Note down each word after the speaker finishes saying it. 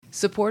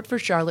Support for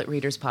Charlotte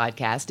Readers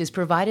Podcast is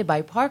provided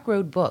by Park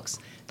Road Books,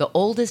 the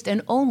oldest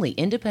and only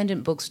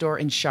independent bookstore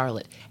in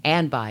Charlotte,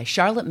 and by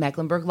Charlotte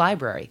Mecklenburg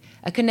Library,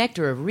 a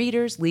connector of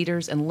readers,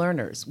 leaders, and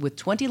learners with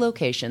 20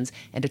 locations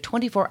and a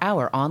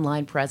 24-hour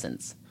online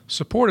presence.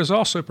 Support is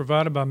also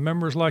provided by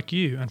members like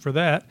you, and for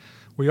that,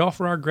 we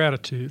offer our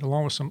gratitude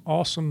along with some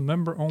awesome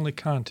member-only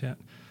content.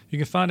 You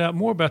can find out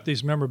more about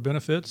these member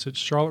benefits at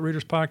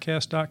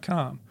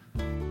charlottereaderspodcast.com.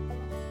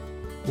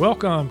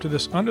 Welcome to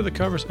this Under the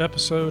Covers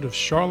episode of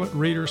Charlotte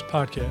Readers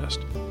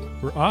Podcast,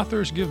 where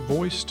authors give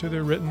voice to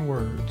their written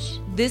words.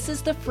 This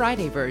is the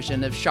Friday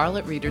version of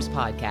Charlotte Readers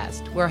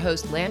Podcast, where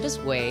host Landis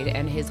Wade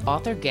and his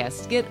author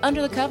guests get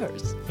under the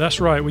covers. That's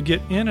right, we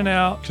get in and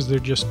out because there are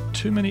just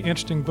too many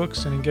interesting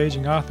books and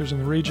engaging authors in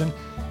the region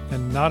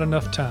and not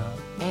enough time.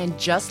 And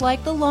just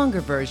like the longer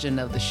version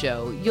of the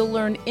show, you'll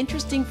learn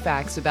interesting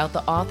facts about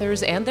the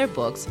authors and their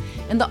books,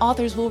 and the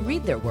authors will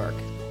read their work.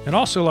 And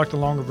also, like the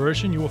longer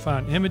version, you will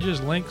find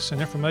images, links,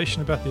 and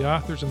information about the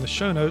authors in the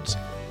show notes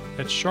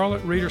at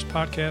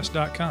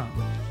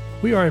charlottereaderspodcast.com.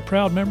 We are a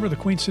proud member of the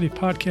Queen City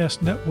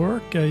Podcast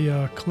Network,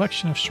 a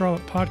collection of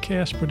Charlotte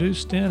podcasts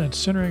produced in and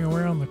centering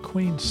around the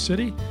Queen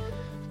City,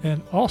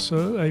 and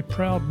also a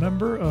proud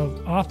member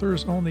of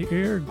Authors on the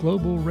Air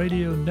Global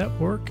Radio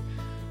Network,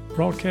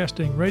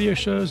 broadcasting radio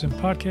shows and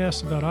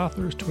podcasts about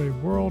authors to a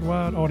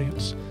worldwide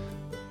audience.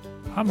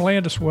 I'm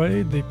Landis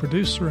Wade, the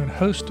producer and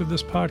host of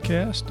this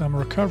podcast. I'm a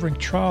recovering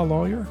trial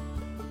lawyer.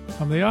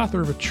 I'm the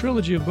author of a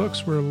trilogy of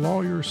books where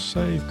lawyers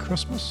save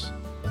Christmas,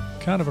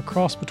 kind of a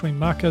cross between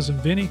My Cousin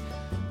Vinny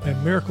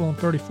and Miracle on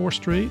 34th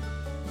Street.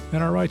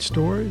 And I write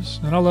stories,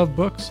 and I love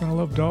books, and I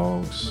love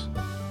dogs,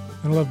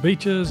 and I love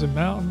beaches and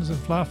mountains and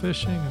fly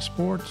fishing and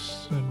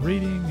sports and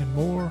reading and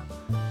more.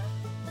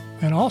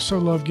 And I also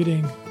love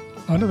getting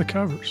under the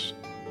covers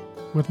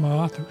with my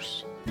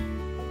authors.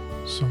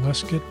 So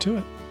let's get to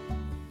it.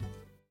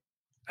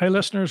 Hey,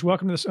 listeners,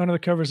 welcome to this Under the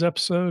Covers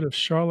episode of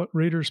Charlotte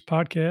Readers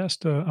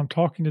Podcast. I'm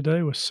talking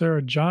today with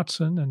Sarah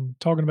Johnson and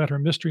talking about her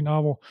mystery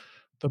novel,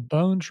 The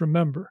Bones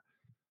Remember.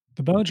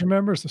 The Bones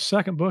Remember is the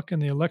second book in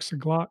the Alexa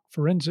Glock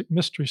Forensic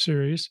Mystery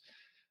Series.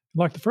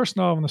 Like the first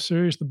novel in the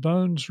series, The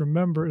Bones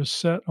Remember is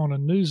set on a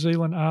New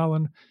Zealand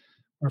island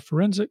where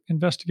forensic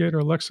investigator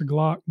Alexa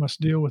Glock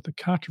must deal with the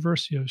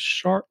controversy of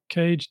shark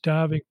cage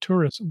diving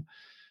tourism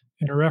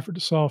in her effort to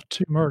solve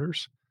two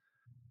murders.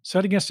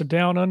 Set against a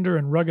down-under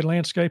and rugged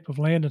landscape of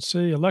land and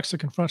sea, Alexa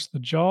confronts the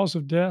jaws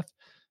of death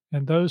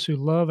and those who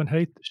love and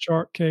hate the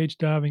shark cage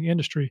diving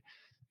industry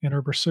in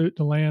her pursuit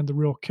to land the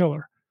real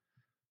killer.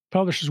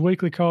 Publishers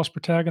Weekly calls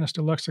protagonist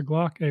Alexa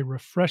Glock a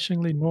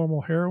refreshingly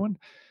normal heroine,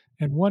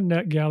 and one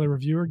NetGalley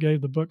reviewer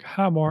gave the book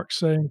high marks,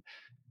 saying,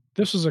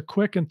 "This is a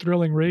quick and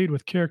thrilling read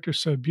with characters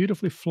so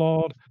beautifully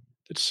flawed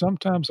that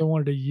sometimes I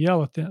wanted to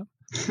yell at them.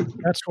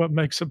 That's what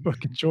makes a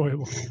book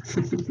enjoyable."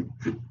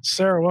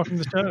 Sarah, welcome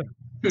to the show.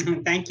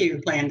 Thank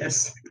you,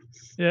 Landis.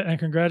 Yeah, and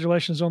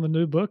congratulations on the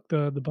new book,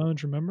 The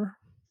Bones Remember.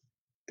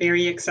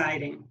 Very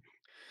exciting.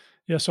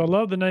 Yeah, so I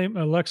love the name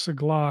Alexa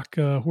Glock.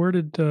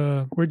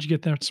 Where'd you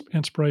get that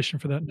inspiration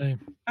for that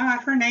name?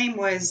 Her name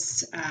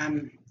was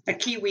a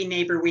Kiwi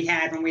neighbor we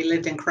had when we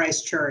lived in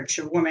Christchurch,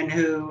 a woman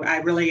who I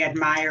really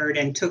admired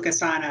and took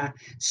us on a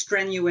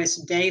strenuous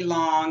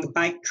day-long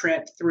bike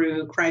trip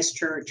through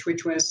Christchurch,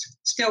 which was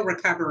still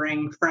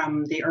recovering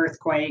from the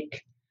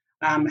earthquake.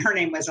 Her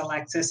name was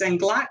Alexis, and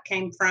Glock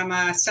came from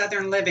a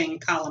Southern Living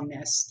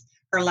columnist.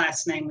 Her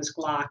last name was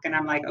Glock, and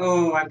I'm like,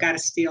 oh, I've got to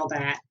steal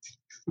that.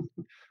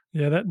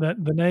 Yeah, that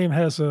the name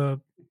has a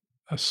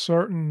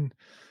certain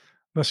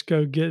let's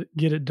go get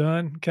it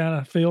done kind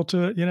of feel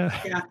to it, you know?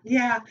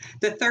 Yeah.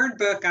 The third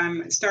book,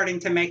 I'm starting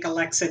to make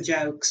Alexa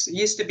jokes. It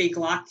used to be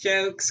Glock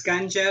jokes,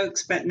 gun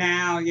jokes, but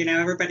now,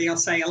 everybody will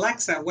say,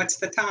 Alexa, what's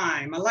the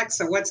time?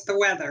 Alexa, what's the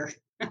weather?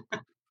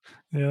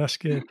 Yeah, that's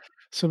good.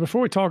 So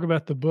before we talk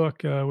about the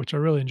book, which I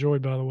really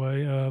enjoyed, by the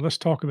way, let's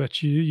talk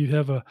about you. You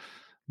have a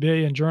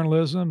BA in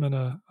journalism and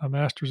a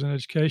master's in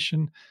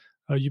education.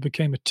 You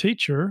became a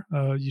teacher.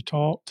 You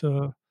taught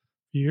for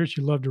years.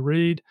 You love to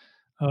read.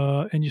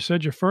 And you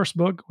said your first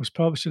book was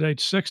published at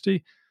age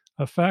 60,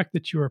 a fact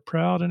that you are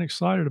proud and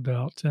excited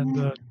about.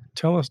 And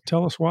tell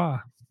us why.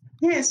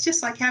 Yeah, it's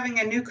just like having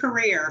a new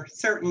career,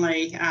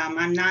 certainly.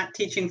 I'm not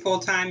teaching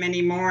full-time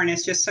anymore, and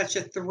it's just such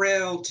a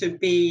thrill to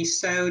be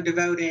so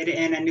devoted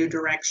in a new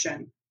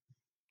direction.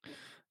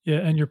 Yeah,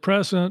 and you're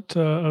president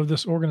of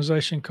this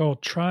organization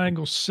called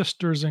Triangle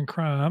Sisters in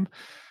Crime.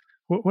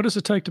 What does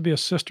it take to be a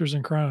Sisters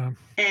in Crime?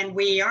 And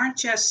we aren't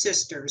just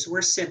sisters,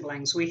 we're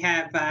siblings. We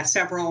have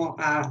several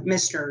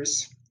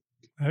misters.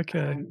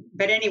 Okay.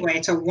 But anyway,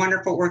 it's a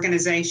wonderful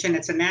organization.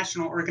 It's a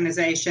national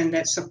organization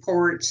that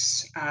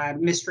supports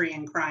mystery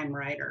and crime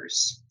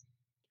writers.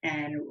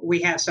 And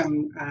we have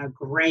some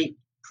great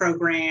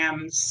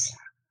programs,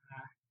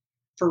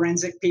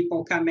 forensic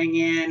people coming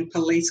in,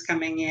 police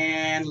coming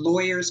in,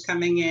 lawyers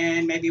coming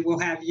in. Maybe we'll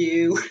have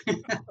you.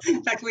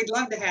 In fact, we'd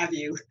love to have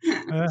you.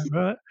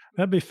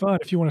 That'd be fun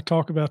if you want to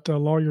talk about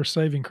lawyers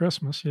saving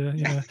Christmas. Yeah.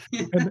 Yeah,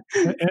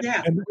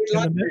 we'd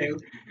love to.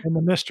 And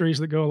the mysteries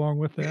that go along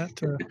with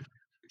that.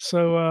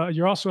 So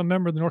you're also a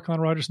member of the North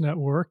Carolina Writers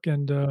Network,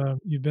 and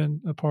you've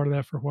been a part of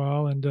that for a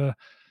while. And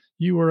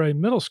you were a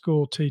middle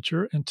school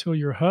teacher until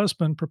your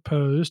husband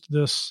proposed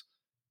this.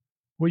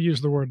 We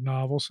use the word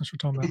novel since we're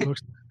talking about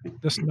books.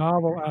 This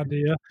novel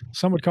idea,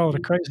 some would call it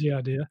a crazy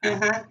idea,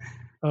 Uh-huh.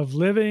 of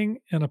living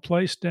in a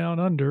place down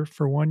under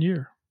for 1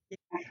 year.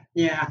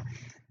 Yeah.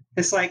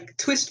 It's like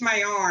twist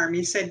my arm.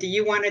 He said, "Do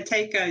you want to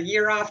take a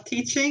year off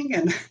teaching?"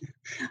 And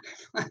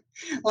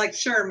like,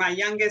 sure. My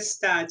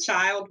youngest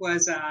child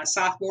was a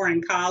sophomore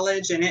in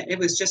college, and it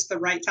was just the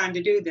right time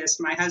to do this.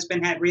 My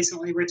husband had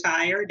recently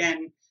retired,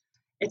 and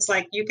it's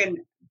like you can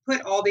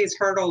put all these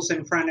hurdles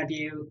in front of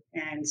you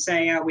and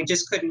say, "Oh, we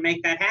just couldn't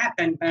make that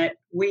happen," but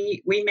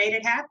we made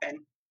it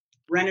happen.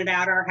 Rented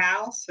out our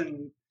house,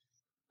 and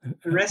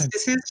the rest And,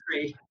 is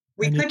history.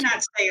 We and you, could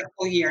not stay a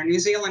full year. New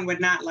Zealand would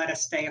not let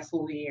us stay a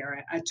full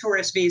year. A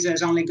tourist visa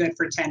is only good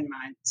for 10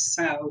 months.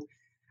 So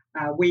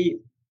we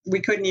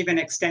couldn't even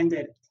extend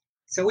it.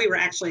 So we were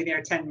actually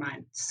there 10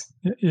 months.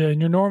 yeah,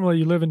 and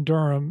you live in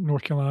Durham,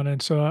 North Carolina,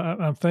 and so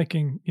I'm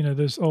thinking,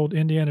 those old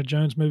Indiana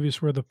Jones movies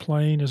where the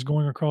plane is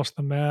going across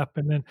the map,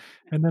 and then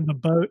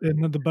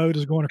the boat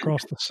is going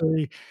across the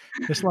sea.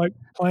 It's like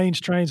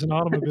planes, trains, and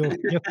automobiles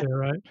to get there,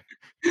 right?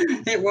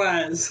 It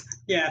was,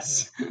 Yeah.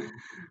 yes.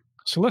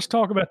 So let's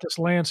talk about this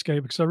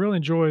landscape because I really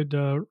enjoyed,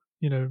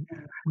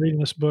 reading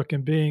this book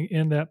and being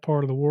in that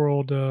part of the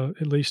world,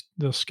 at least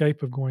the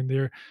escape of going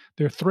there.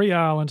 There are 3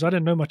 islands. I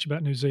didn't know much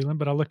about New Zealand,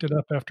 but I looked it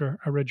up after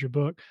I read your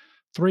book.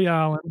 3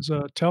 islands.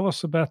 Tell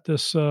us about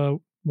this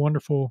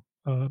wonderful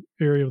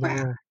area of the Wow.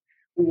 world.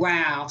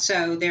 Wow.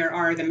 So there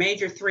are the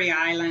major three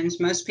islands.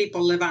 Most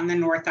people live on the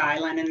North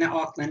Island in the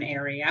Auckland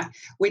area.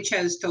 We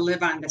chose to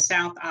live on the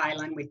South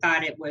Island. We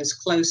thought it was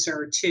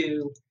closer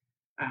to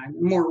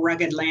more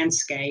rugged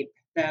landscape,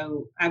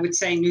 though I would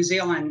say New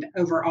Zealand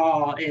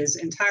overall is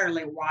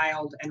entirely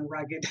wild and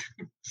rugged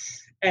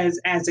as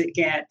it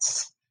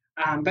gets.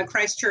 But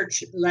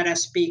Christchurch let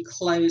us be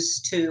close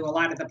to a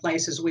lot of the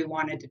places we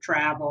wanted to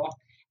travel.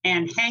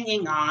 And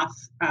hanging off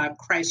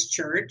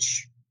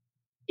Christchurch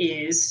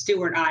is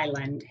Stewart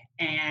Island,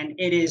 and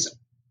it is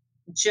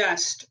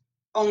just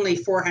only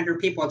 400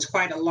 people. It's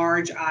quite a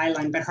large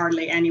island, but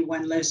hardly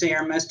anyone lives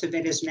there. Most of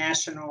it is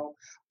national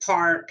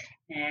park,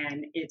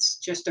 and it's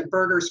just a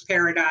birder's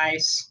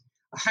paradise,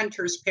 a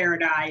hunter's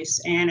paradise,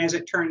 and as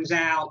it turns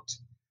out,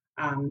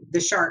 the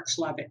sharks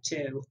love it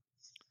too.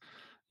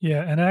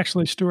 Yeah, and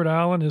actually, Stewart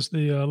Island is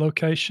the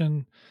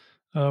location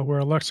where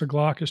Alexa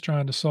Glock is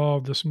trying to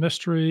solve this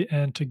mystery.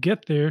 And to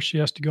get there, she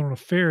has to go on a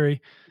ferry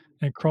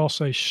and cross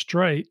a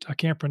strait. I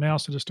can't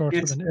pronounce it. It starts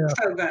with It's an F.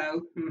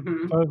 Fogo,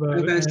 Fobo, Fogo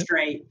and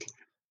Strait.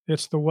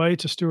 it's the way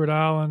to Stewart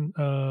Island.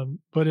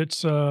 But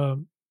it's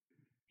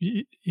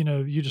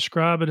you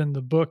describe it in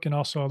the book, and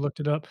also I looked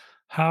it up.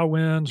 High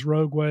winds,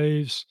 rogue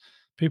waves,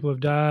 people have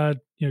died.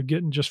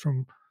 Getting just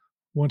from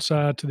one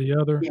side to the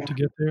other Yeah, to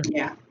get there.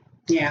 yeah,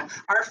 yeah.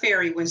 Our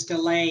ferry was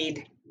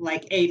delayed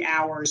like 8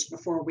 hours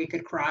before we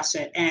could cross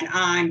it. And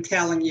I'm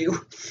telling you,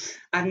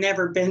 I've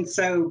never been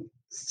so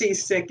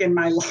seasick in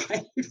my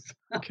life.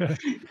 Okay,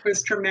 It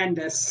was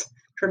tremendous, but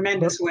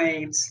tremendous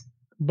waves.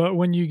 but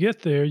when you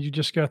get there, you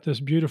just got this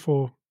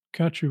beautiful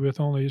country with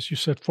only, as you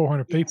said,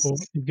 400 people.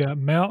 Yes. You've got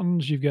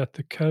mountains, you've got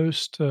the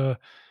coast,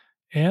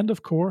 and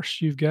of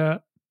course, you've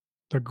got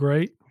the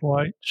great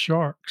white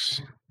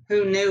sharks.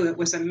 Who knew it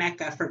was a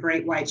mecca for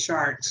great white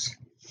sharks?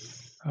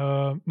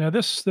 Now,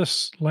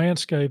 this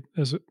landscape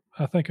is,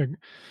 I think,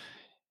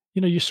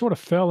 you sort of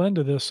fell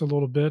into this a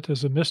little bit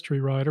as a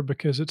mystery writer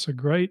because it's a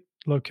great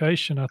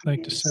location, I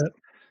think, to Yes. set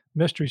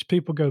mysteries.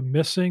 People go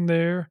missing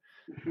there.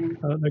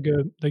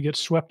 Mhm. They get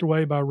swept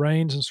away by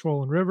rains and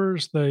swollen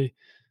rivers. They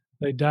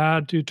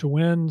die due to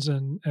winds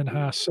and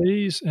high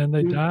seas, and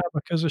they Mhm. die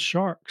because of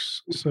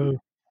sharks. Mhm.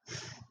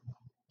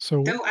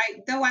 So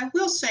Though I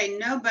will say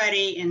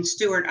nobody in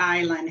Stewart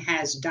Island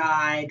has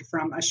died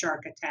from a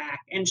shark attack,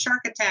 and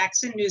shark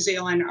attacks in New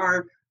Zealand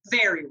are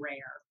very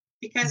rare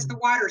because the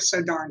mm, water's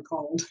so darn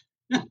cold.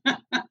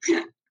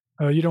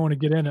 you don't want to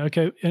get in it.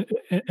 Okay,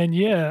 and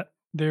yet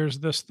there's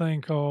this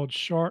thing called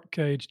shark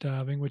cage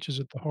diving, which is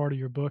at the heart of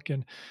your book,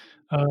 and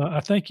I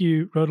think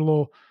you wrote a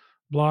little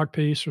blog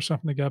piece or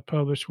something that got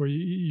published where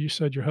you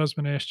said your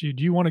husband asked you,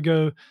 "Do you want to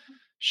go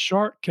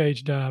shark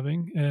cage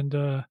diving?"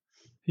 And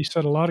he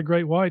said a lot of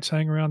great whites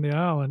hang around the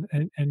island,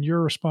 and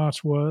your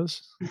response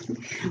was,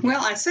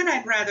 Well, I said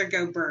I'd rather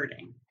go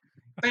birding.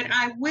 But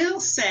I will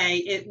say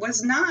it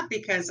was not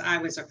because I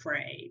was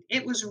afraid.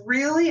 It was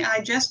really,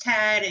 I just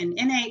had an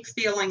innate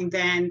feeling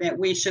then that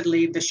we should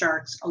leave the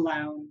sharks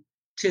alone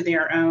to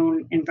their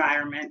own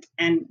environment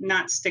and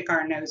not stick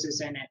our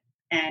noses in it.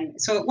 And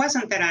so it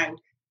wasn't that I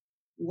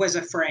was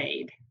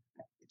afraid.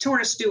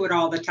 Tourists do it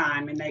all the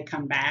time and they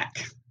come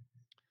back.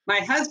 My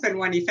husband,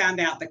 when he found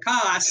out the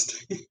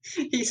cost,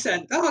 he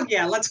said, "Oh,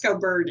 yeah, let's go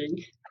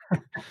birding."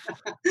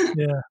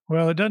 "Yeah,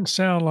 well, it doesn't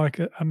sound like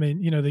I mean,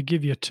 they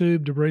give you a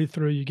tube to breathe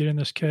through. You get in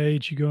this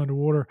cage, you go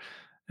underwater."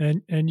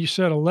 And you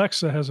said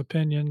Alexa has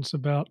opinions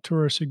about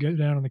tourists who get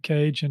down in the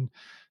cage, and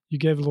you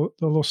gave a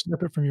little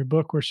snippet from your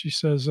book where she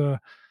says,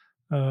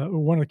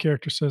 one of the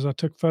characters says, I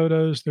took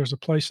photos. There's a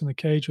place in the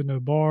cage with no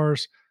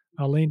bars.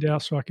 I leaned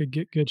out so I could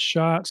get good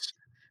shots.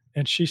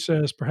 And she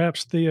says,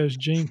 perhaps Theo's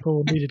gene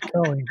pool needed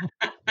culling.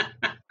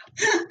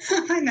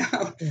 I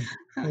know.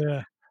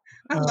 Yeah.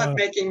 I love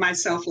making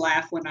myself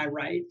laugh when I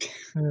write.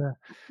 Yeah.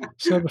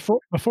 So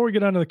before we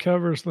get onto the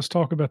covers, let's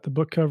talk about the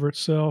book cover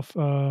itself.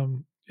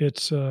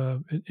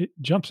 It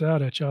jumps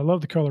out at you. I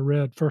love the color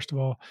red, first of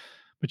all,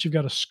 but you've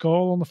got a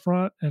skull on the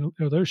front, and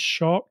are those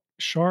shark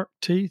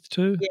teeth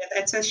too? Yeah,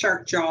 that's a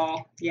shark jaw.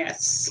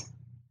 Yes.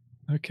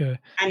 Okay.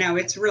 I know,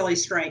 it's really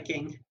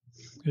striking.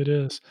 It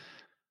is.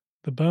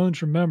 The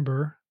Bones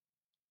Remember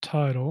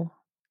title.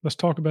 Let's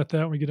talk about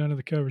that when we get under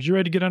the covers. You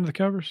ready to get under the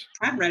covers?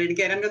 I'm ready to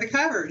get under the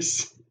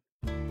covers.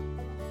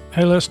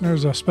 Hey,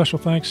 listeners, a special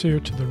thanks here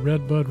to the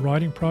Red Bud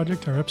Writing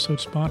Project, our episode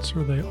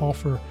sponsor. They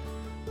offer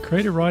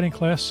creative writing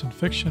classes in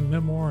fiction,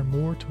 memoir, and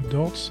more to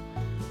adults.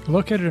 They're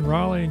located in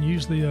Raleigh and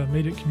use the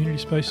immediate community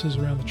spaces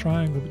around the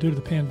Triangle, but due to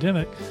the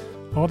pandemic,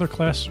 all their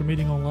classes are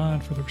meeting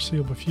online for the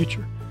foreseeable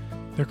future.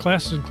 Their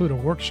classes include a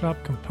workshop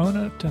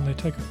component, and they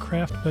take a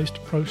craft-based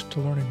approach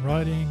to learning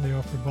writing. They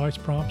offer advice,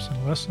 prompts,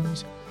 and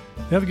lessons.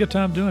 They have a good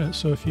time doing it,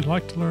 so if you'd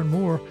like to learn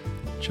more,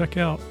 check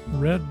out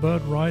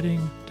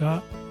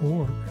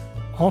redbudwriting.org.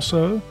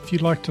 Also, if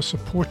you'd like to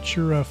support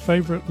your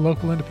favorite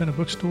local independent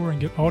bookstore and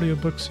get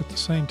audiobooks at the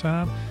same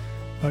time,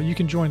 you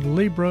can join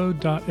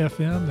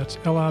Libro.fm, that's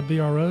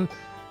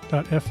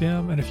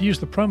Libro.fm, and if you use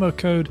the promo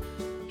code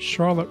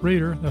Charlotte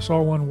Reader, that's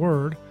all one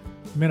word.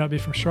 You may not be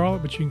from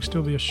Charlotte, but you can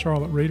still be a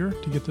Charlotte Reader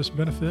to get this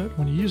benefit.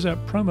 When you use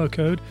that promo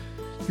code,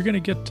 you're going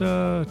to get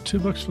 2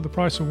 books for the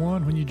price of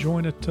one when you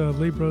join at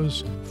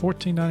Libro's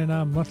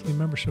 $14.99 monthly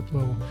membership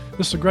level.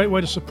 This is a great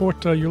way to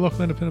support your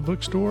local independent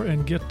bookstore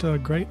and get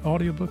great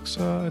audiobooks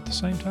at the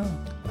same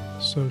time.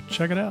 So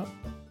check it out.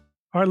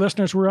 All right,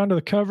 listeners, we're onto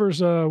the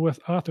covers with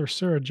author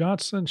Sarah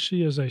Johnson.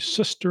 She is a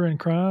sister in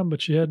crime,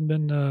 but she hadn't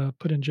been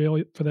put in jail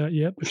for that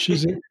yet. But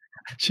she's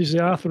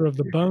the author of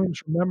The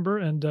Bones Remember,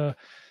 and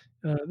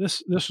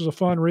this was a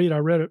fun read. I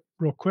read it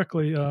real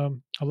quickly.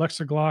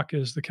 Alexa Glock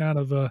is the kind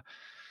of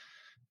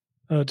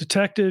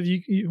detective.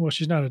 Well,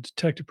 she's not a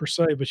detective per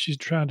se, but she's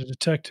trying to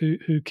detect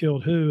who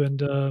killed who,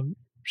 and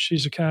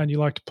she's the kind you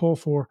like to pull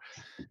for.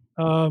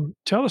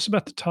 Tell us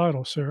about the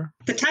title, Sarah.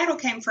 The title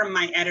came from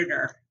my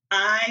editor.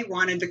 I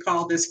wanted to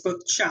call this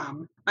book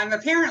Chum. I'm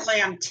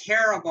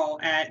terrible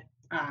at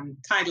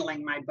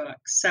titling my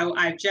books, so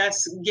I've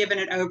just given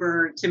it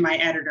over to my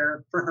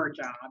editor for her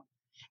job.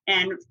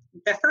 And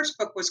the first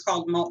book was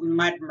called Molten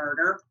Mud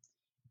Murder.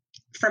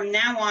 From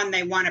now on,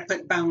 they want to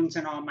put bones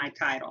in all my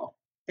title.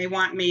 They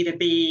want me to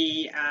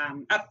be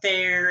up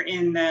there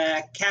in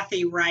the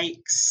Kathy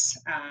Reichs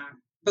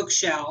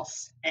bookshelf,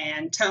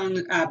 and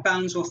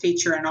bones will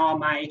feature in all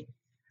my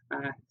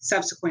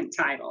subsequent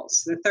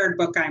titles. The third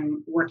book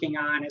I'm working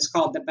on is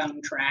called The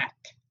Bone Track.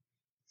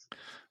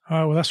 All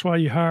right, well, that's why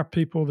you hire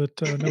people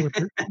that know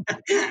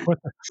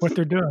what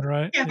they're doing,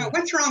 right? Yeah, but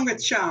what's wrong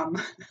with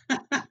Chum?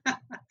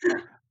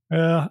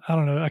 I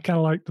don't know. I kind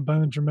of like The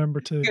Bones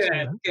Remember too.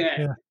 Good.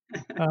 Yeah.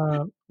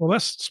 Well,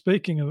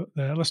 speaking of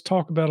that, let's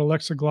talk about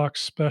Alexa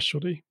Glock's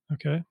specialty.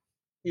 Okay.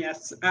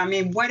 Yes. I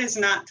mean, what is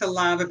not to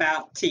love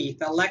about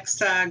teeth?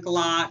 Alexa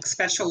Glock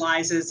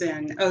specializes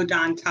in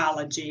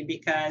odontology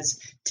because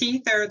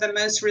teeth are the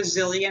most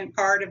resilient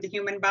part of the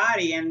human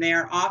body, and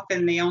they're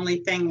often the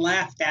only thing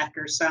left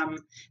after some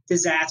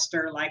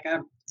disaster like a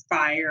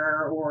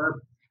fire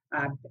or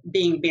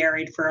being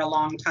buried for a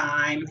long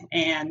time.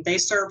 And they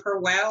serve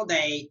her well.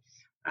 They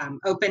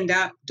opened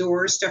up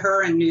doors to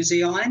her in New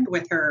Zealand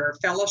with her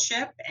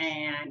fellowship,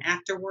 and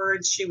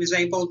afterwards she was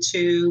able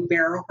to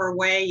barrel her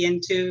way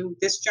into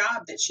this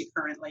job that she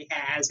currently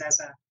has as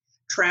a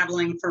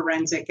traveling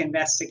forensic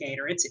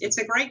investigator. It's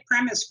a great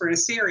premise for a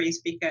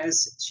series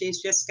because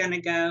she's just going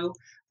to go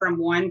from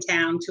one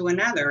town to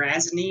another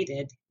as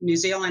needed. New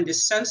Zealand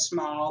is so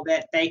small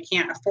that they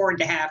can't afford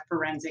to have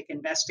forensic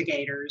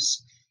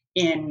investigators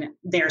in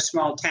their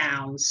small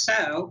towns,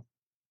 so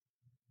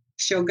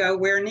she'll go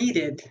where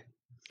needed.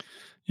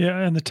 Yeah,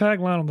 and the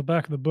tagline on the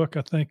back of the book,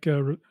 I think,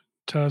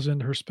 ties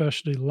into her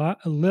specialty.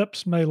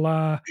 Lips may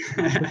lie,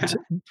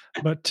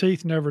 but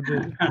teeth never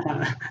do.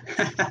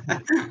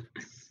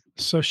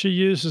 So she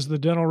uses the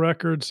dental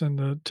records and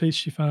the teeth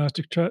she finds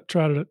to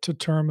try to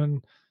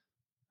determine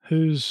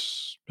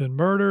who's been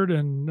murdered.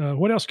 And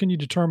what else can you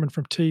determine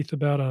from teeth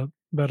about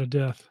a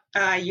death?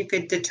 You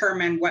could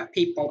determine what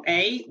people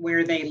ate,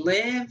 where they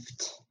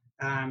lived,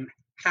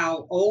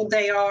 how old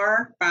they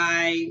are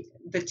by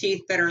the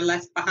teeth that are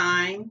left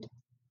behind.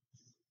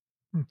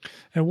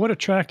 And what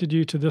attracted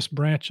you to this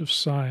branch of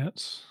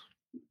science?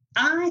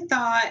 I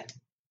thought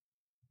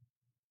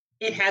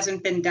it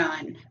hasn't been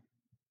done.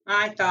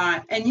 And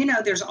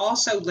there's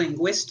also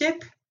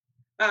linguistic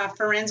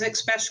forensic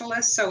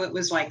specialists. So it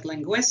was like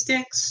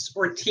linguistics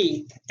or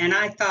teeth. And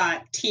I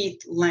thought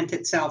teeth lent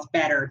itself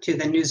better to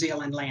the New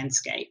Zealand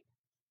landscape.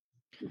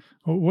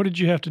 Well, what did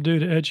you have to do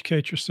to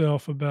educate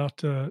yourself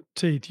about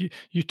teeth? You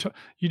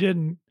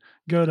didn't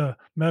go to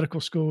medical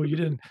school. You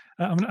didn't.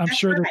 I'm That's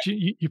sure that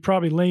right. you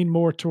probably lean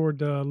more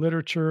toward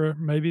literature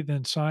maybe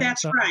than science.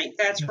 That's right.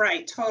 That's Yeah.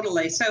 right.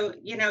 Totally. So,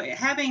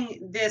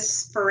 having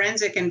this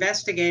forensic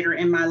investigator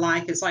in my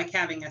life is like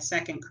having a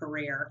second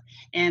career.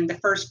 And the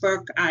first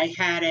book, I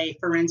had a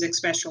forensic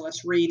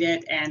specialist read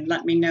it and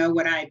let me know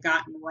what I had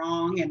gotten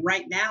wrong. And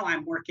right now,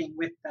 I'm working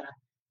with the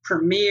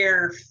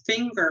premier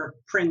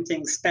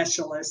fingerprinting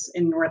specialist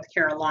in North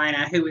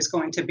Carolina, who is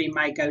going to be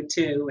my go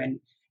to and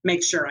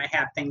make sure I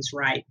have things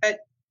right. But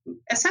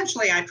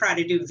essentially, I try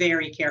to do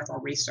very careful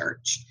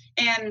research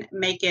and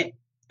make it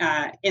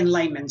in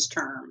layman's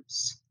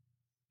terms.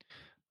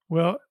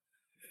 Well,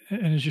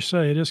 and as you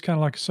say, it is kind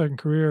of like a second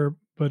career,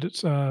 but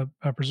it's I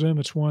presume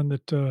it's one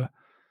that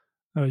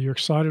you're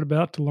excited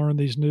about to learn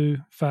these new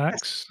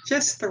facts.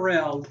 Just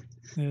thrilled.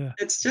 Yeah.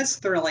 It's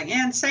just thrilling.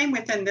 And same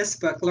within this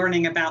book,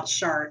 learning about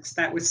sharks.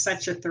 That was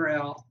such a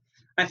thrill.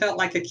 I felt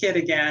like a kid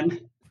again.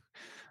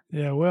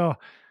 Yeah. Well,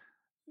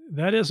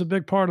 that is a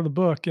big part of the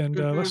book, and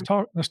let's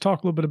talk a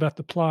little bit about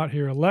the plot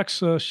here.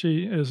 Alexa,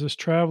 she is this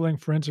traveling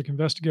forensic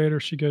investigator.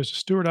 She goes to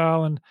Stewart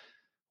Island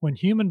when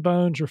human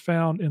bones are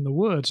found in the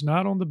woods,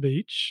 not on the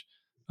beach.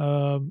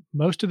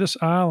 Most of this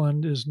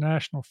island is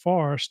national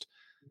forest,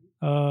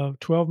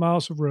 12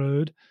 miles of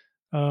road.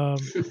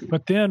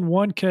 But then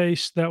one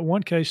case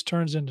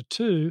turns into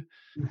two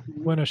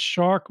when a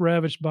shark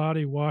ravaged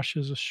body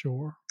washes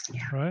ashore.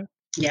 Yeah. Right?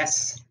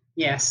 Yes.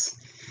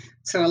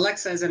 So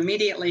Alexa is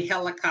immediately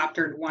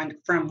helicoptered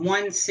from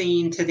one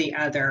scene to the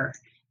other.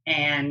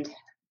 And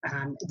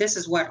this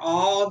is what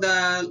all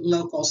the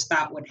locals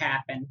thought would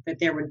happen, that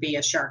there would be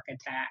a shark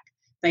attack.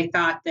 They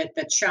thought that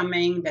the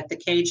chumming that the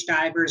cage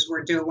divers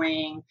were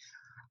doing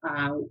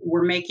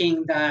were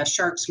making the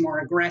sharks more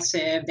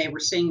aggressive. They were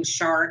seeing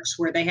sharks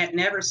where they had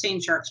never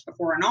seen sharks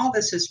before. And all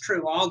this is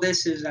true. All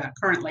this is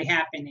currently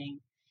happening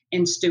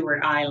in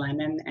Stewart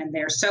Island. And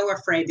they're so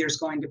afraid there's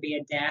going to be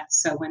a death.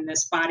 So when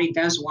this body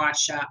does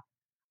wash up,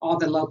 all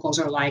the locals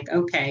are like,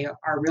 okay,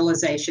 our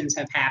realizations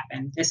have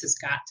happened. This has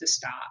got to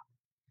stop.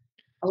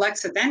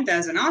 Alexa then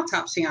does an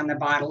autopsy on the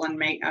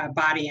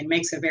body and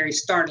makes a very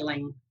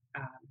startling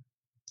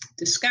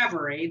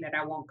discovery that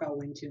I won't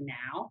go into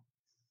now.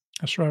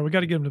 That's right. We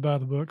got to get them to buy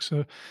the book.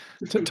 So,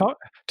 to talk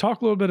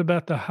a little bit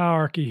about the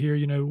hierarchy here.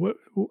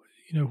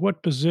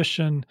 What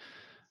position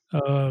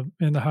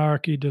in the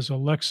hierarchy does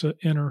Alexa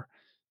enter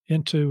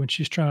into when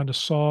she's trying to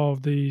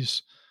solve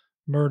these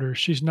murders?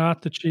 She's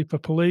not the chief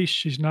of police.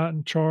 She's not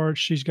in charge.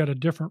 She's got a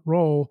different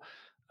role,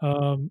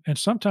 and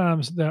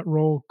sometimes that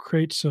role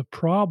creates a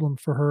problem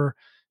for her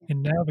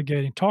in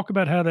navigating. Talk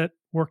about how that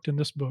worked in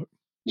this book.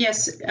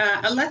 Yes,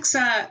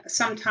 Alexa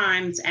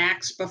sometimes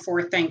acts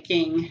before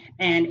thinking,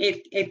 and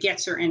it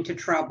gets her into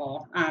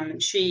trouble.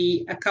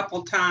 She, a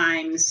couple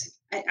times,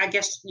 I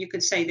guess you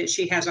could say that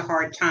she has a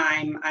hard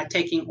time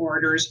taking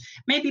orders,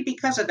 maybe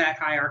because of that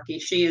hierarchy.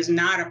 She is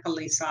not a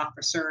police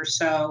officer,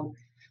 so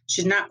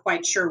she's not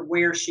quite sure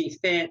where she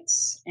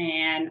fits.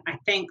 And I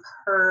think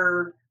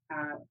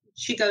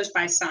she goes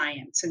by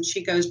science, and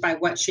she goes by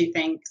what she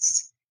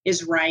thinks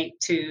is right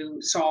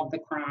to solve the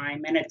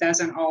crime, and it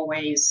doesn't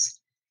always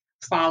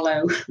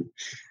follow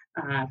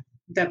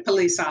the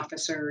police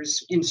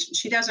officers.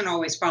 She doesn't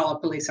always follow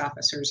police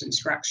officers'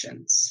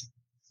 instructions.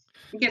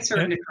 It gets her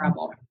into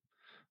trouble.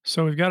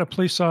 So we've got a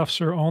police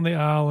officer on the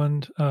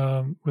island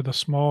with a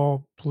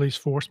small police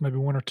force, maybe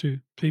one or two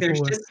people.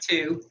 There's just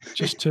two.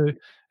 Just two.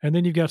 And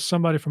then you've got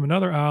somebody from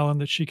another island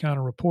that she kind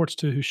of reports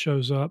to who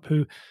shows up,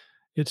 who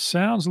it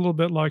sounds a little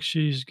bit like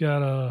she's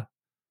got a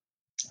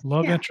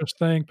love interest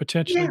thing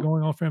potentially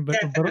going on for him.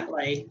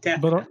 Definitely.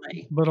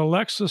 But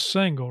Alexa's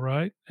single,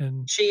 right?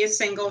 And she is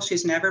single.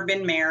 She's never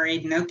been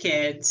married, no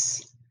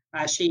kids.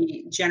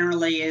 She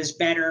generally is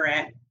better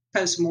at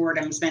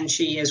postmortems than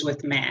she is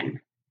with men.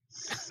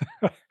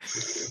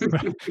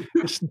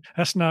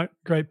 That's not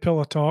great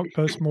pillow talk,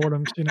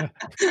 postmortems,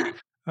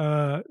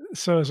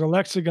 So is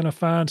Alexa going to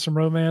find some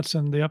romance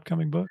in the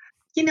upcoming book?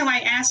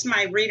 I asked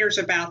my readers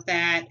about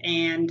that,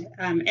 and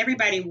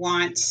everybody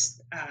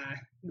wants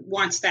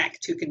that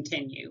to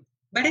continue.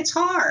 But it's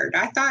hard.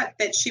 I thought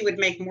that she would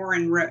make more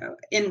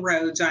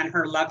inroads on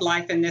her love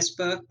life in this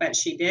book, but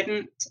she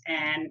didn't.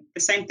 And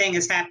the same thing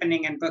is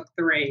happening in book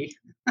 3.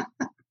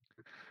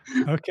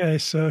 Okay,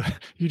 so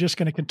you're just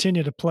going to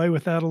continue to play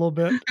with that a little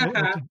bit?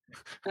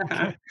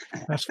 Okay,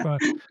 that's fine.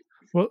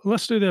 Well,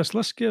 let's do this.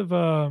 Let's give,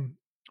 we're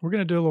going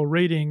to do a little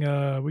reading.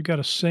 We got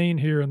a scene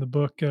here in the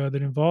book that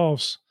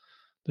involves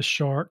the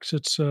sharks.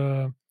 It's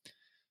a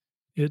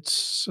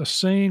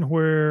scene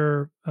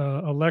where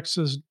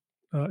Alexa's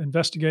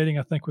investigating,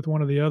 I think, with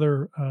one of the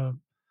other,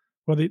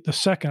 the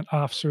second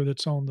officer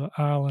that's on the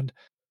island.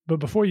 But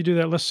before you do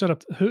that, let's set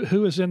up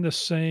who is in this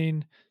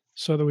scene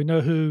so that we know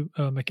who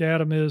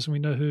McAdam is and we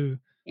know who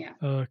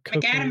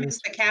McAdam is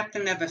the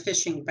captain of a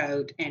fishing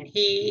boat, and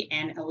he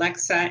and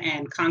Alexa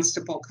and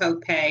Constable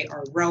Cope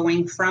are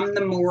rowing from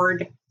the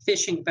moored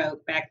fishing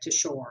boat back to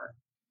shore.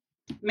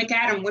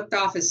 McAdam whipped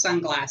off his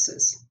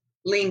sunglasses,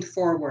 leaned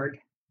forward,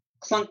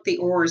 clunked the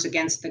oars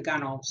against the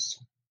gunwales.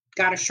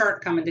 "Got a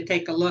shark coming to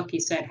take a look,"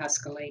 he said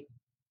huskily.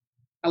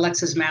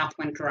 Alexa's mouth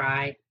went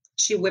dry.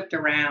 She whipped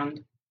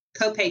around.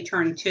 Cope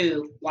turned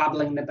too,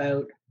 wobbling the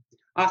boat.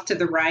 Off to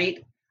the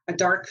right, a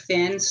dark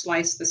fin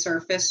sliced the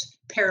surface,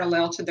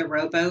 parallel to the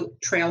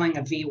rowboat, trailing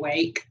a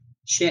V-wake.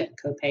 Shit,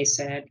 Cope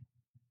said.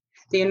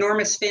 The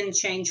enormous fin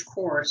changed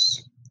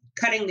course,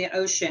 cutting the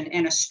ocean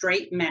in a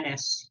straight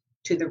menace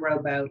to the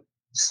rowboat,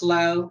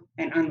 slow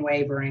and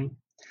unwavering.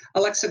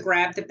 Alexa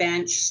grabbed the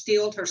bench,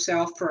 steeled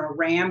herself for a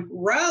ram.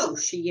 Row,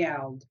 she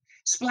yelled.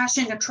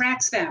 Splashing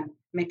attracts them,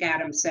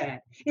 McAdams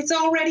said. It's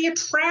already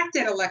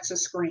attracted, Alexa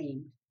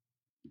screamed.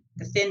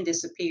 The fin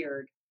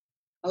disappeared.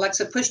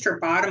 Alexa pushed her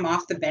bottom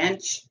off the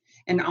bench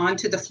and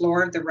onto the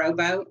floor of the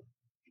rowboat.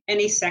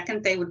 Any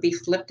second they would be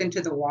flipped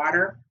into the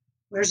water.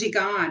 Where's he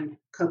gone?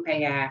 Cope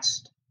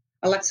asked.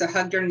 Alexa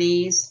hugged her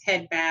knees,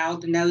 head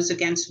bowed, nose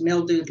against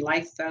mildewed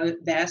life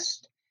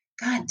vest.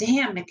 God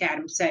damn,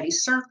 McAdams said.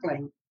 He's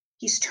circling.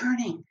 He's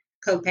turning,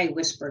 Cope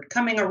whispered,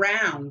 coming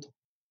around.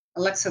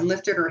 Alexa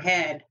lifted her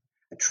head,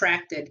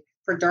 attracted,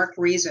 for dark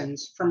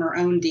reasons, from her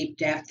own deep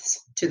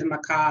depths to the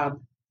macabre.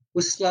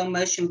 With slow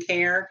motion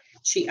care,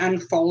 she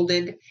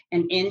unfolded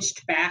and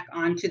inched back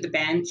onto the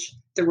bench,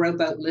 the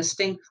rowboat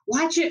listing.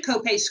 Watch it,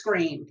 Cope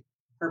screamed,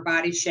 her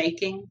body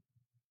shaking.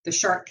 The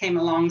shark came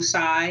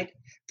alongside.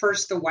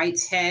 First, the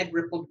white's head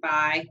rippled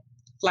by,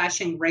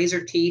 flashing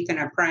razor teeth and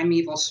a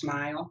primeval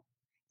smile.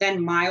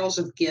 Then miles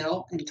of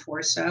gill and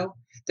torso.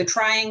 The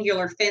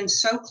triangular fin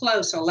so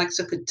close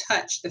Alexa could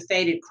touch the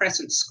faded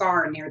crescent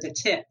scar near the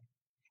tip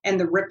and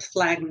the ripped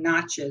flag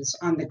notches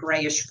on the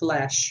grayish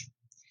flesh.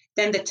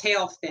 Then the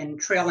tail fin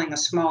trailing a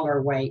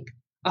smaller wake.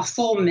 A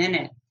full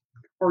minute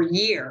or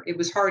year, it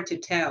was hard to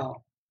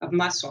tell, of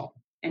muscle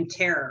and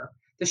terror,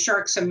 the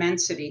shark's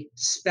immensity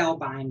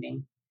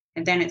spellbinding.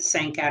 And then it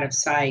sank out of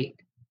sight.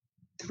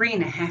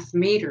 3.5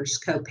 meters,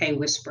 Cope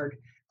whispered,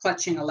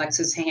 clutching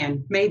Alexa's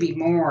hand. Maybe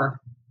more.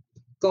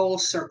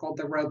 Gulls circled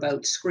the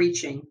rowboat,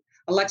 screeching.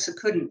 Alexa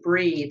couldn't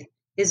breathe.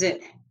 Is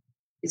it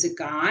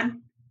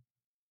gone?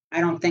 I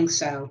don't think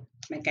so,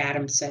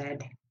 McAdams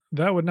said.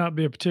 That would not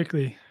be a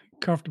particularly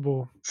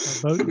comfortable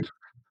boat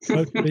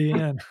to be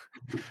in.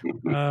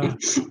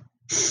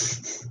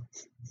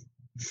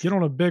 Get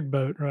on a big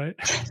boat, right?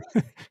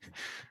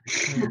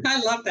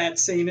 I love that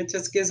scene. It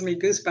just gives me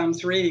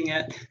goosebumps reading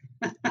it.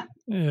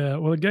 Yeah,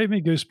 well, it gave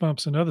me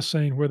goosebumps. Another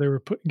scene where they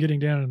were getting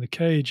down in the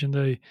cage,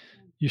 and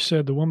you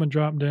said the woman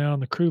dropped down,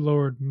 the crew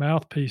lowered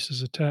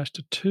mouthpieces attached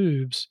to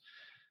tubes.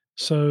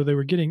 So they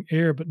were getting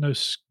air, but no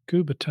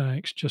scuba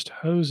tanks, just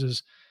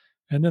hoses.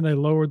 And then they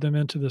lowered them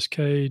into this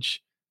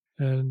cage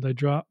and they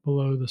dropped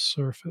below the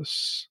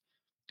surface.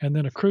 And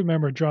then a crew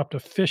member dropped a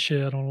fish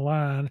head on a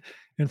line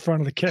in front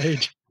of the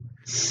cage.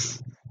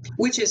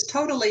 Which is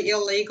totally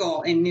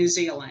illegal in New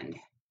Zealand.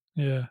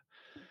 Yeah.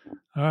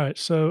 All right.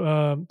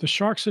 So the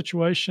shark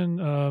situation,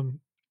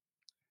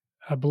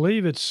 I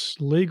believe it's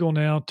legal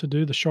now to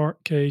do the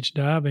shark cage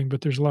diving,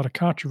 but there's a lot of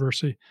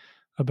controversy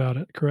about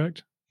it,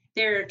 correct?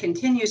 There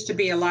continues to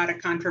be a lot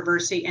of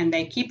controversy, and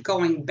they keep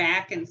going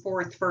back and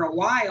forth for a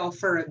while.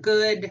 For a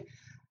good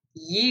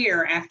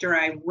year after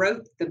I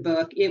wrote the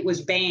book, it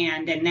was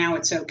banned, and now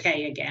it's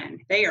okay again.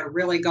 They are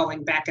really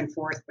going back and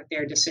forth with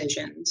their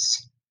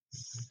decisions.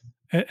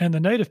 And the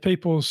native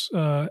peoples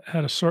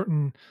had a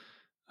certain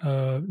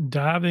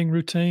diving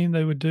routine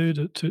they would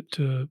do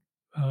to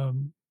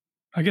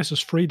I guess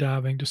it's free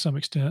diving to some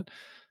extent.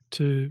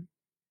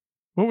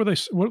 What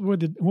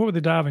were they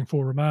diving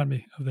for? Remind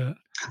me of that.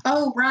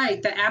 Oh,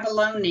 right, the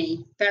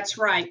abalone. That's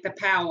right, the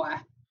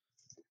Paua.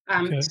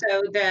 Okay.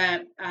 So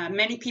the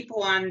many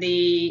people on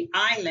the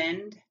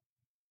island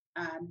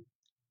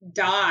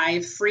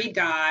free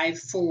dive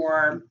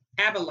for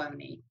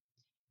abalone.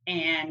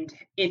 And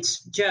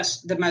it's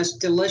just the most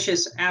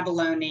delicious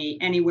abalone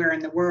anywhere in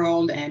the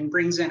world and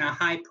brings in a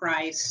high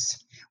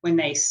price when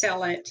they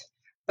sell it.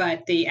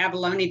 But the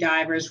abalone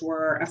divers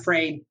were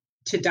afraid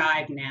to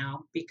dive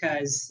now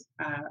because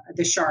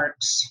the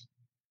sharks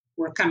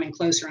were coming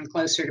closer and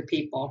closer to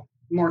people,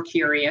 more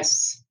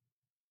curious.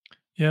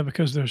 Yeah,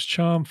 because there's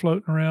chum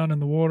floating around in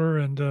the water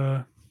and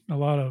a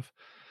lot of,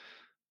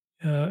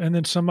 and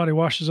then somebody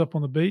washes up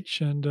on the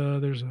beach and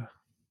there's a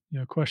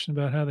question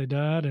about how they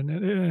died. And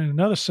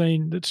another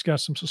scene that's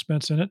got some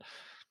suspense in it,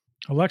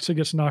 Alexa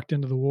gets knocked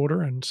into the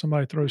water and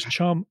somebody throws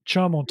chum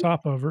on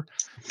top of her.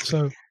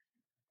 So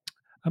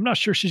I'm not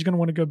sure she's going to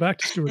want to go back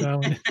to Stewart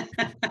Island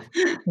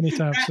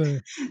anytime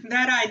soon.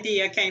 That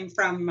idea came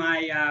from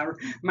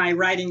my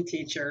writing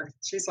teacher.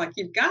 She's like,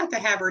 you've got to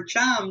have her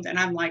chummed. And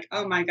I'm like,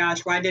 oh my gosh,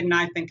 why didn't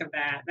I think of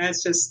that?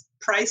 That's just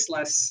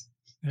priceless.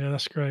 Yeah,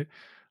 that's great.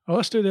 Well,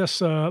 let's do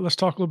this. Let's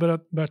talk a little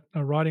bit about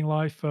writing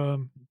life.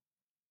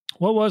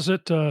 What was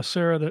it,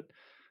 Sarah, that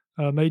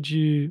made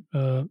you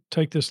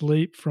take this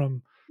leap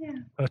from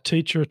a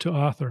teacher to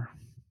author?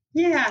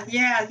 Yeah.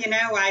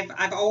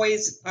 I've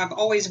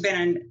always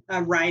been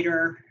a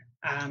writer,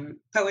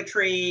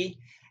 poetry.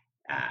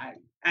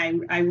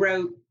 I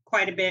wrote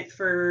quite a bit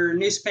for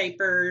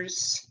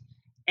newspapers,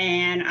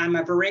 and I'm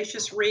a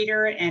voracious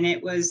reader. And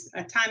it was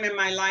a time in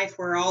my life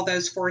where all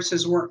those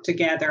forces worked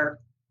together.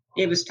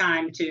 it was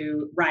time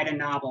to write a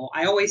novel.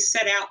 I always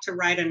set out to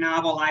write a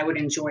novel I would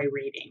enjoy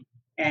reading,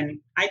 and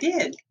I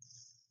did.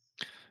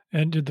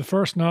 And did the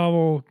first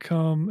novel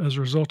come as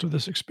a result of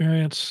this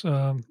experience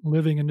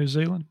living in New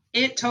Zealand?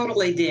 It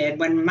totally did.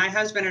 When my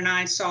husband and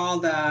I saw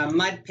the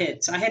mud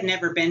pits, I had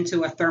never been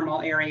to a thermal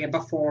area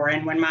before.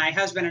 And when my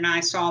husband and I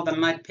saw the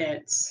mud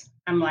pits,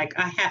 I'm like,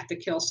 I have to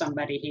kill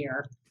somebody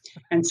here.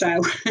 And so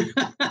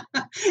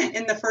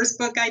in the first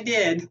book I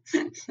did.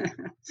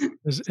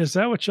 Is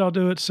that what y'all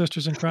do at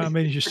Sisters in Crime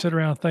meetings? You sit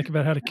around and think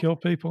about how to kill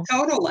people?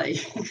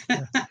 Totally.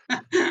 Yeah.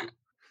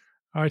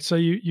 All right. So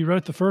you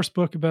wrote the first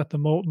book about the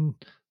molten,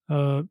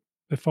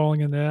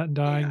 falling in that and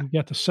dying. Yeah. You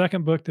got the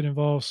second book that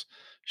involves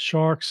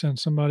sharks and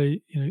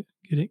somebody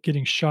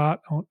getting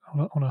shot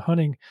on a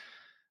hunting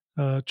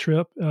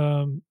trip.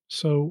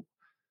 So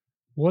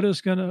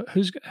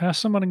how's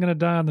somebody gonna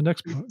die in the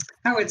next book?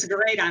 Oh, it's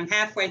great. I'm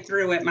halfway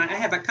through it. I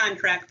have a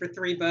contract for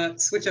 3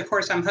 books, which of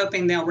course I'm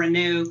hoping they'll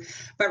renew.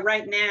 But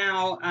right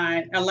now,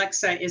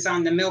 Alexa is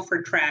on the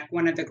Milford Track,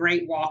 one of the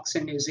great walks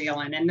in New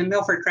Zealand. And the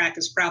Milford Track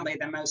is probably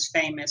the most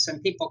famous,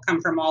 and people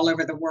come from all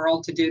over the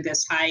world to do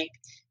this hike.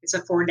 It's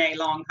a 4-day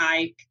long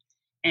hike,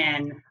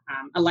 and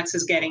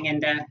Alexa's getting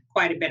into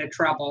quite a bit of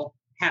trouble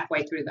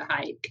halfway through the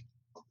hike.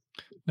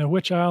 Now,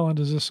 which island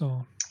is this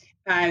on?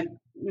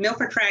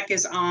 Milford Track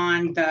is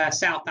on the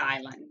South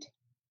Island.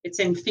 It's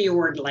in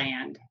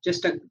Fiordland,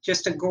 just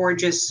a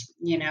gorgeous,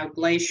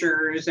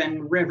 glaciers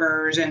and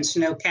rivers and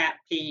snow-capped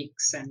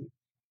peaks, and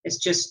it's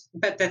just.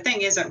 But the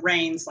thing is, it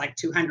rains like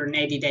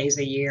 280 days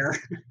a year.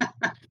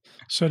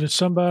 So did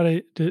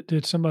somebody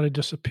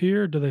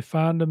disappear? Do they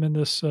find them in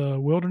this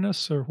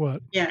wilderness or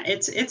what? Yeah,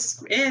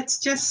 it's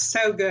just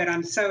so good.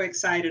 I'm so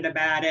excited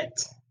about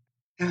it.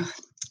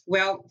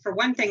 Well, for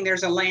one thing,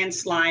 there's a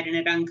landslide and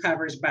it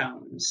uncovers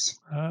bones.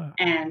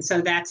 And so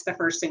that's the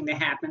first thing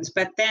that happens.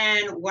 But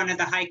then one of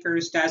the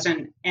hikers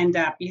doesn't end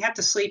up, you have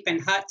to sleep in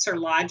huts or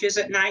lodges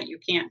at night. You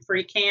can't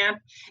free camp.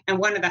 And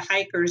one of the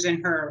hikers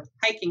in her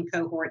hiking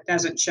cohort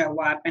doesn't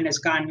show up and has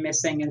gone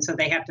missing. And so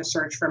they have to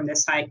search for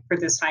this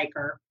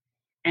hiker.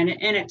 And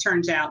it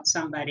turns out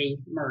somebody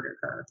murdered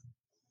her.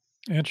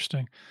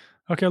 Interesting.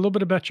 Okay, a little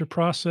bit about your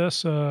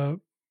process. Do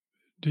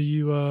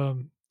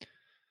you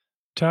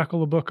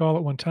tackle a book all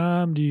at one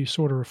time? Do you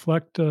sort of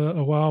reflect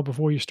a while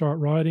before you start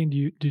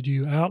writing? Did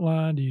you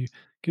outline?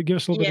 Give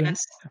us a little bit?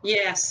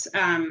 Yes.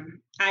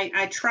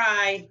 I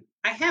try.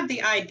 I have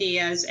the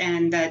ideas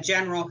and the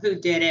general who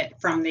did it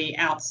from the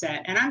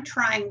outset, and I'm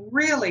trying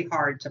really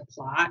hard to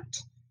plot,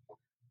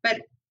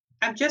 but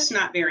I'm just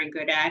not very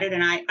good at it.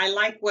 And I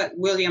like what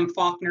William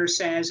Faulkner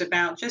says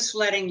about just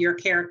letting your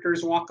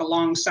characters walk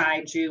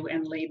alongside you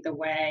and lead the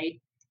way.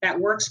 That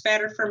works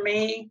better for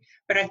me.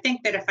 But I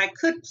think that if I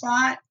could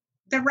plot,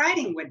 the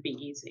writing would be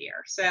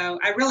easier. So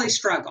I really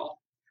struggle.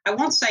 I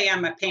won't say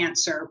I'm a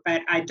pantser,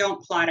 but I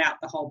don't plot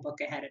out the whole book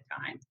ahead of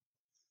time.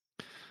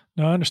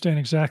 No, I understand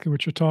exactly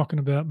what you're talking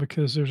about,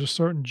 because there's a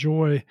certain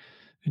joy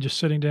in just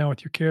sitting down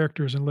with your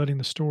characters and letting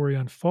the story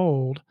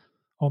unfold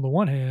on the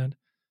one hand.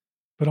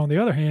 But on the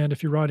other hand,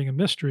 if you're writing a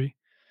mystery,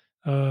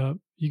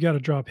 you got to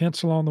drop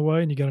hints along the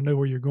way, and you got to know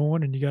where you're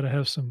going, and you got to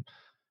have some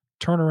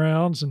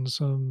turnarounds and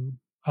some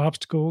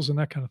obstacles and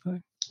that kind of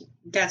thing.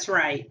 That's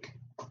right.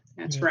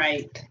 That's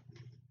right.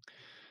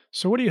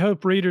 So what do you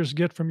hope readers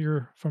get from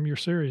your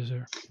series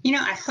there?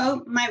 I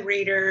hope my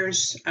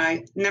readers,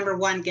 number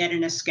one, get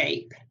an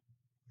escape,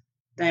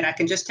 that I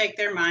can just take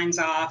their minds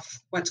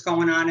off what's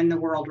going on in the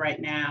world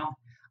right now.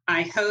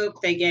 I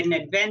hope they get an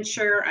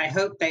adventure. I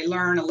hope they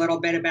learn a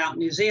little bit about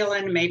New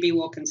Zealand. Maybe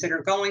we'll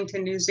consider going to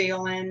New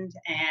Zealand.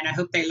 And I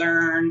hope they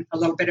learn a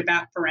little bit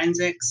about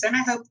forensics. And I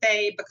hope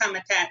they become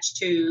attached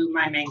to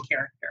my main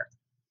character.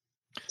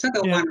 So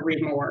they'll want to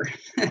read more.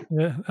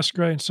 Yeah, that's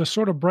great. And so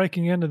sort of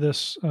breaking into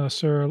this,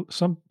 Sarah,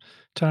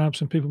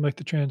 sometimes when people make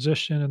the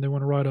transition and they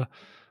want to write a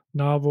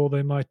novel,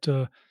 they might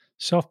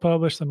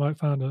self-publish, they might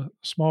find a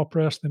small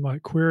press, they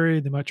might query,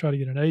 they might try to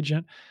get an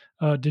agent.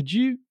 Did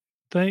you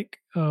think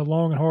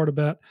long and hard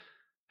about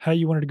how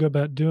you wanted to go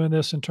about doing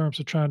this in terms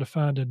of trying to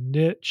find a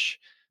niche?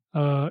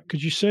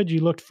 Because you said you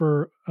looked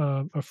for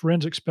a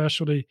forensic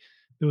specialty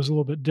that was a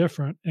little bit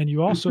different, and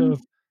you also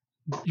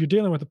you're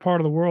dealing with a part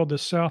of the world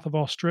that's south of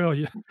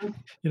Australia.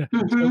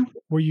 So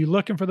were you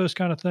looking for those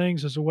kind of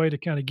things as a way to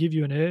kind of give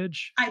you an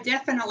edge? I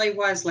definitely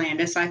was,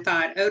 Landis. I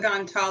thought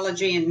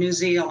odontology in New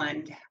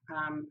Zealand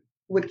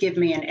would give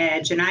me an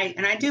edge. And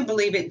I do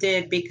believe it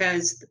did,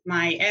 because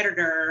my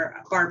editor,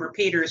 Barbara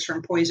Peters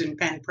from Poison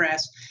Pen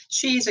Press,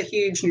 she's a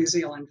huge New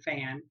Zealand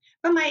fan.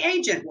 But my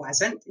agent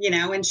wasn't,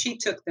 and she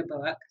took the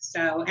book.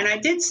 So, and I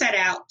did set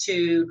out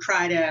to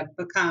try to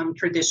become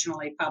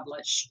traditionally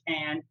published.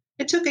 And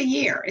it took a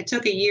year. It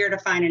took a year to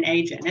find an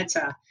agent.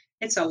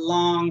 It's a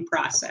long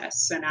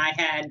process. And I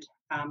had,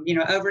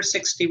 over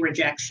 60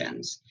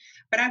 rejections.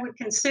 But I would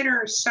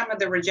consider some of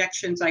the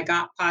rejections I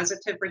got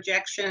positive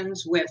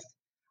rejections with,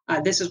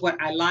 this is what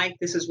I like,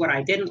 this is what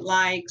I didn't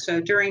like.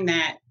 So during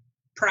that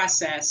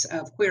process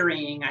of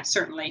querying, I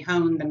certainly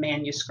honed the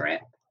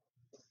manuscript.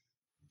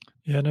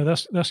 Yeah, no,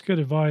 that's good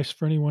advice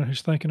for anyone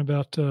who's thinking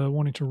about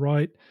wanting to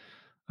write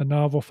a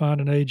novel, find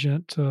an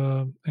agent,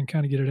 and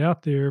kind of get it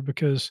out there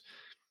because,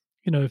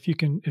 if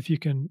you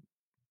can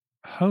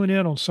hone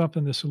in on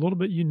something that's a little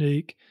bit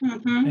unique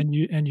Hmm.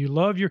 and you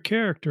love your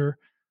character,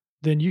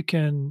 then you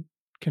can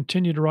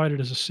continue to write it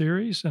as a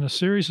series. And a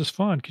series is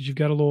fun because you've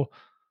got a little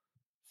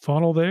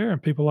funnel there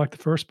and people like the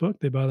first book,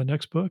 they buy the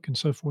next book and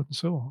so forth and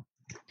so on.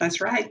 That's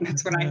right.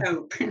 That's what I Yeah.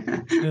 hope.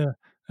 Yeah.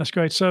 That's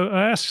great. So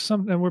I asked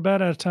some, and we're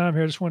about out of time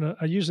here.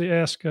 I usually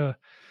ask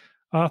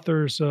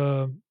authors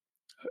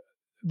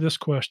this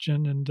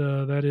question, and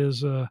that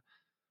is,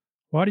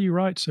 why do you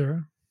write,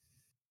 Sarah?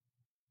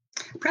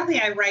 Probably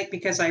I write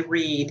because I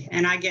read,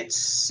 and I get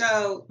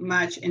so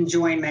much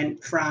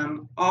enjoyment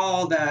from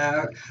all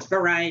the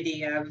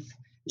variety of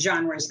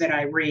genres that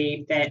I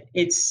read that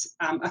it's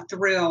a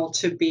thrill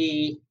to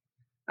be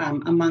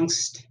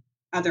amongst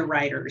other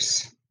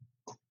writers.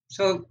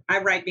 So I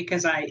write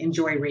because I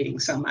enjoy reading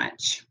so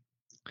much.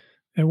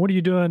 And what are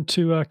you doing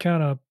to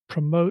kind of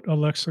promote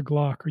Alexa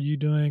Glock? Are you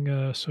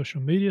doing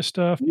social media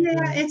stuff? Are you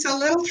Yeah, doing? it's a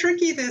little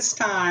tricky this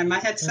time. I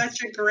had Yeah.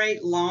 such a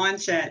great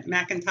launch at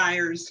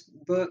McIntyre's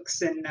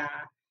Books in the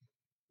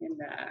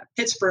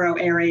Pittsburgh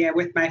area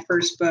with my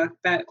first book,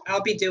 but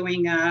I'll be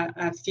doing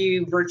a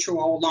few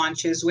virtual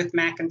launches with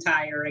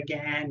McIntyre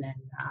again, and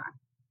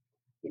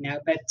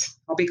but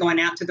I'll be going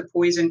out to the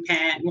Poison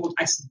Pen. Well,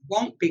 I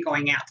won't be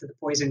going out to the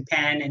Poison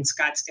Pen in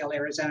Scottsdale,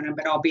 Arizona,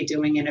 but I'll be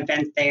doing an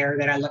event there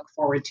that I look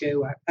forward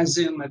to, a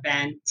Zoom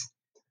event.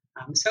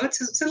 So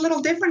it's a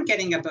little different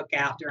getting a book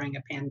out during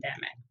a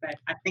pandemic, but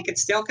I think it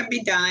still can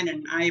be done.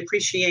 And I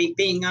appreciate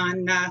being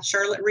on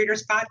Charlotte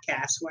Readers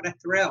Podcast. What a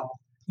thrill.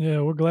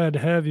 Yeah, we're glad to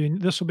have you.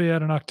 And this will be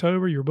out in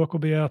October. Your book will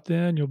be out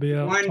then. You'll be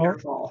out.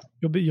 Wonderful.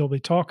 You'll be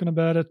talking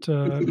about it.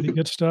 Be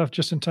good stuff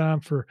just in time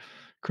for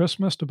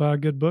Christmas to buy a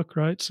good book,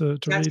 right? So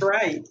to That's read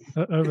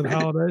right. over the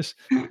holidays.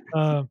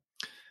 Uh,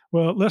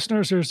 well,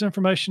 listeners, there's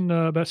information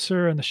about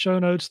Sarah in the show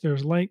notes.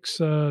 There's links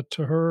to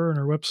her and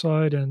her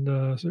website, and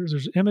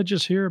there's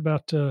images here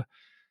about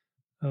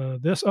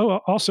this.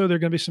 Oh, also there are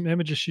going to be some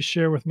images she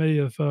shared with me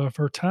of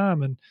her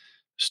time in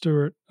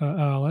Stewart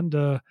Island.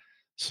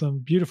 Some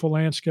beautiful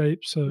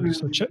landscapes. So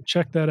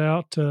check that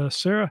out.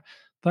 Sarah,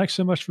 thanks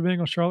so much for being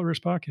on Charlotte Readers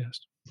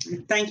Podcast.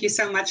 Thank you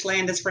so much,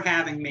 Landis, for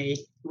having me.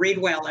 Read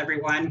well,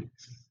 everyone.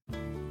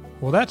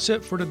 Well, that's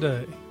it for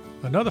today.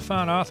 Another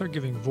fine author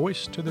giving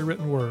voice to the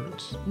written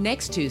words.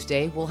 Next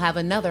Tuesday, we'll have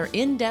another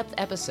in-depth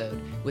episode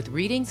with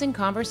readings and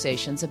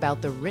conversations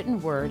about the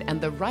written word and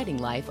the writing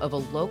life of a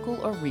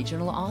local or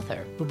regional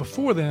author. But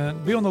before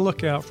then, be on the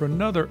lookout for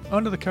another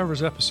Under the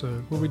Covers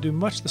episode where we do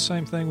much the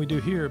same thing we do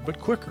here, but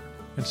quicker,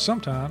 and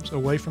sometimes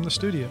away from the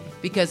studio.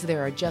 Because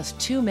there are just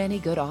too many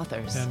good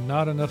authors. And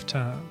not enough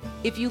time.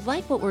 If you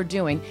like what we're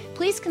doing,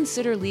 please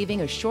consider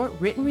leaving a short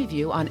written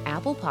review on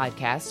Apple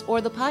Podcasts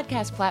or the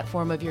podcast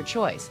platform of your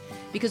choice.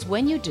 Because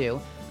when you do,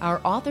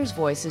 our authors'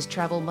 voices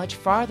travel much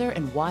farther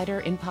and wider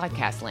in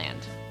podcast land.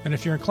 And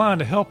if you're inclined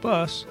to help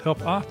us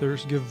help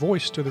authors give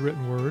voice to the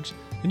written words,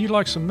 and you'd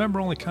like some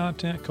member-only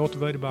content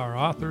cultivated by our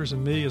authors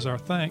and me as our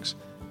thanks,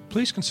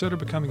 please consider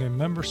becoming a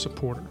member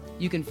supporter.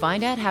 You can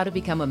find out how to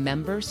become a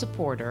member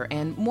supporter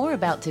and more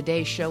about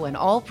today's show and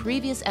all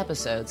previous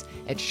episodes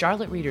at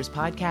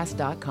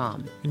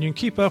charlottereaderspodcast.com. And you can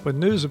keep up with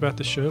news about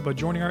the show by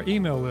joining our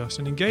email list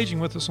and engaging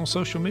with us on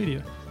social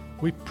media.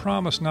 We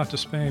promise not to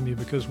spam you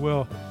because,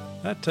 well,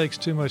 that takes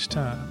too much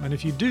time. And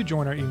if you do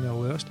join our email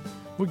list,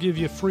 we'll give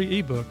you a free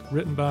ebook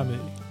written by me.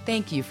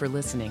 Thank you for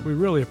listening. We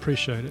really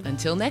appreciate it.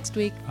 Until next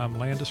week. I'm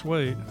Landis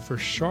Wade for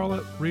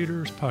Charlotte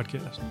Readers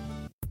Podcast.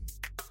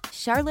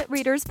 Charlotte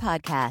Readers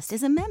Podcast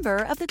is a member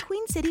of the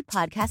Queen City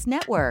Podcast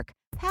Network,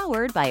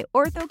 powered by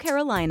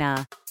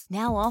OrthoCarolina.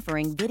 Now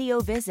offering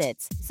video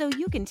visits so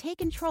you can take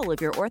control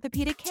of your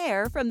orthopedic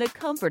care from the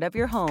comfort of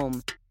your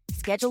home.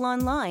 Schedule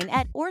online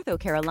at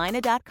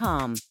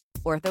orthocarolina.com.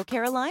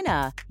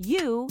 OrthoCarolina,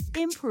 you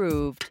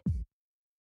improved.